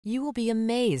You will be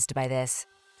amazed by this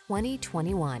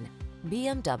 2021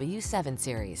 BMW 7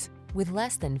 Series. With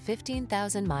less than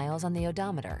 15,000 miles on the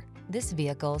odometer, this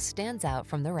vehicle stands out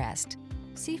from the rest.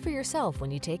 See for yourself when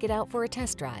you take it out for a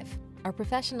test drive. Our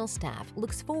professional staff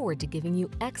looks forward to giving you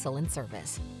excellent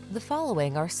service. The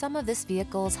following are some of this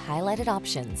vehicle's highlighted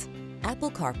options: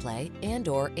 Apple CarPlay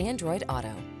and/or Android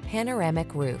Auto,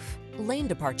 panoramic roof, lane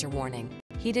departure warning,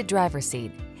 heated driver's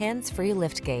seat, hands-free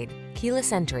liftgate,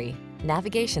 keyless entry,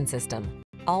 navigation system,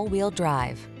 all-wheel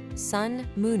drive, sun,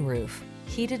 moonroof,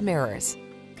 heated mirrors.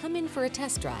 Come in for a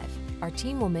test drive. Our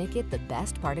team will make it the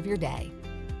best part of your day.